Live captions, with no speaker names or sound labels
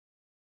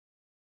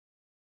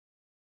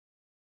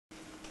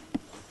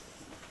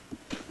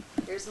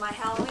Here's my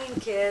Halloween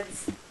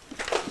kids.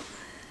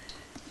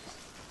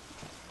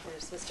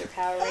 There's Mr.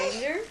 Power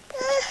Ranger.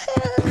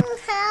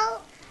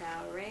 Help.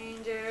 Power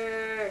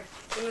Ranger.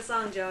 Sing the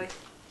song, Joey.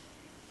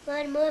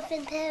 One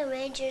Morphin Power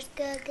Rangers,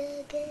 go,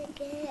 go, go,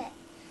 go.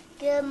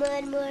 Go,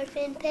 One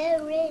Morphin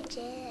Power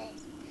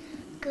Rangers.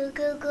 Go,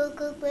 go, go,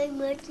 go, One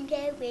Morphin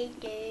Power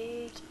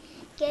Rangers.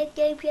 Go,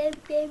 go, go,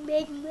 go,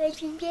 One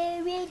Morphin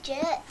Power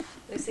Rangers.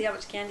 Let's see how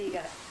much candy you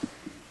got.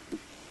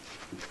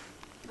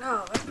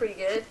 Oh, that's pretty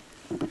good.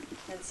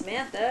 And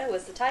Samantha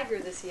was the tiger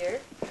this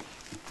year.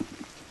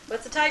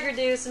 What's the tiger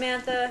do,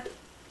 Samantha?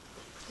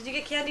 Did you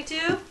get candy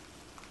too?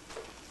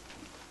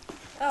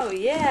 Oh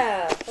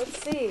yeah,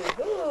 let's see.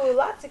 Ooh,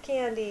 lots of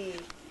candy.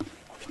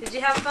 Did you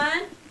have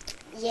fun?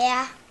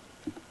 Yeah.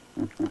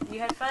 You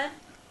had fun?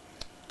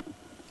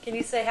 Can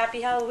you say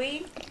Happy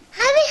Halloween?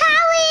 Happy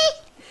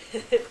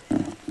Halloween!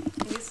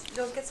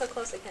 Don't get so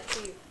close, I can't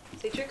see you.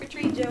 Say trick or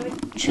treat, Joey.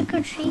 Trick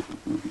or treat.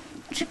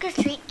 Trick or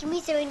treat. Give me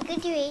something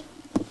good to eat.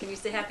 Can you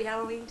say Happy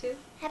Halloween too?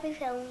 Happy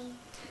Halloween.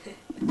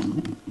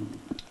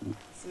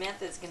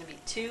 Samantha is going to be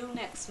 2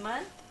 next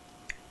month.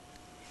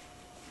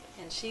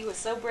 And she was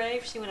so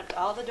brave, she went up to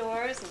all the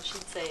doors and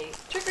she'd say,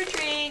 trick or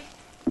treat.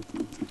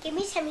 Give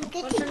me something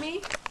good One to for eat.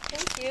 me?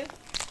 Thank you.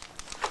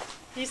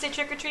 Did you say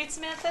trick or treat,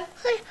 Samantha?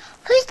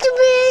 Who's the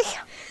best?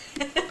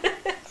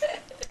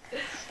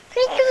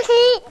 Trick or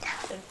treat.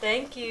 And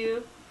thank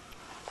you.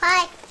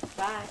 Bye.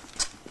 Bye.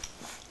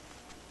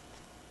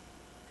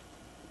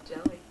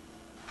 Joey,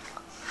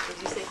 did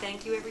you say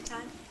thank you every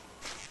time?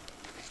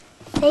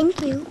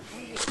 Thank you.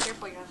 Hey, be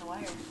careful, you're on the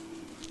wire.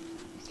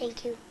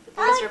 Thank you. The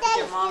boys are up with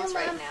thank their moms you,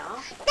 right Mom. now.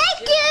 Thank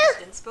Jim you.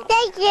 didn't spoke.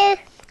 Thank you.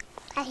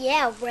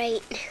 Yeah,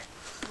 right.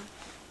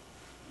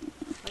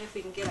 What if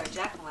we can get our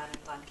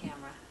jack-o'-lanterns on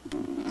camera?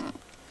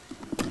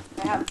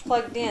 I have it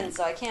plugged in,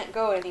 so I can't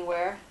go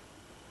anywhere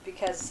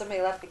because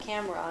somebody left the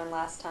camera on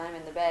last time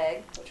in the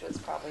bag, which was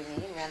probably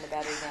me, and ran the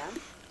battery down.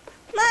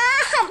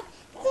 Mom!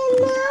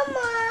 Mom!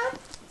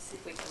 Let's see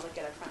if we can look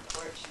at our front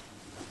porch.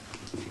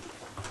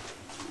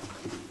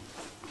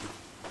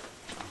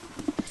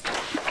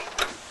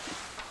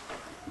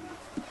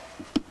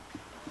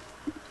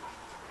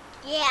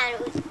 Yeah,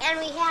 and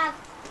we have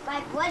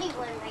my bloody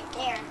one right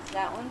there.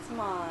 That one's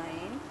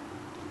mine.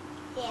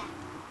 Yeah.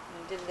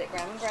 I did it at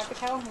Grandma and Grandpa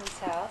Calhoun's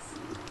house.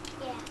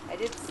 Yeah. I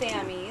did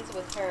Sammie's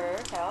with her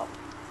help.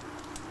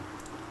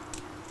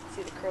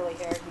 See the curly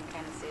hair, you can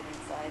kind of see it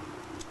inside.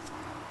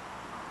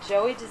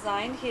 Joey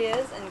designed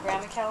his, and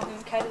Grandma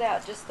Calhoun cut it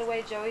out just the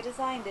way Joey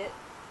designed it.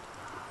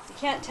 You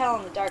can't tell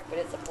in the dark, but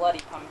it's a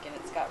bloody pumpkin.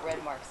 It's got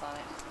red marks on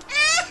it.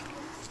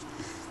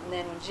 And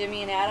then when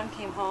Jimmy and Adam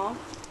came home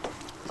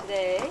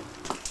today,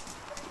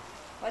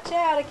 watch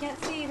out, I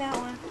can't see that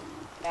one.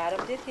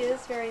 Adam did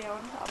his very own,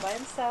 all by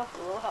himself,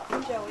 with a little help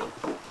from Joey.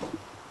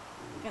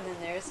 And then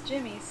there's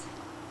Jimmy's.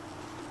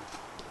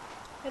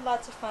 We had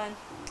lots of fun.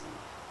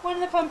 One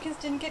of the pumpkins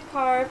didn't get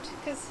carved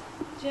because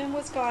Jim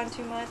was gone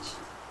too much.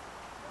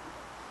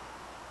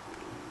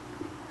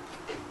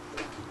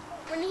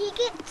 When he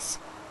gets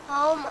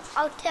home,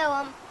 I'll tell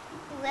him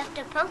we left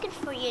a pumpkin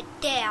for your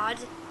dad.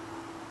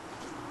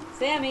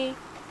 Sammie!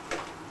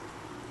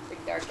 It's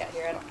pretty dark out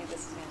here. I don't think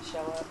this is going to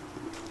show up.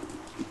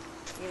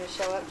 You going to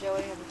show up,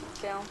 Joey, on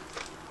film?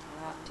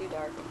 Not too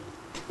dark.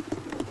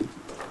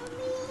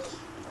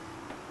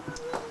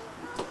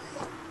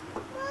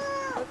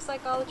 Looks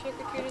like all the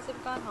trick-or-treaters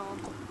have gone home.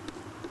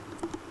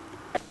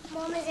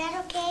 Mom, is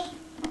that okay?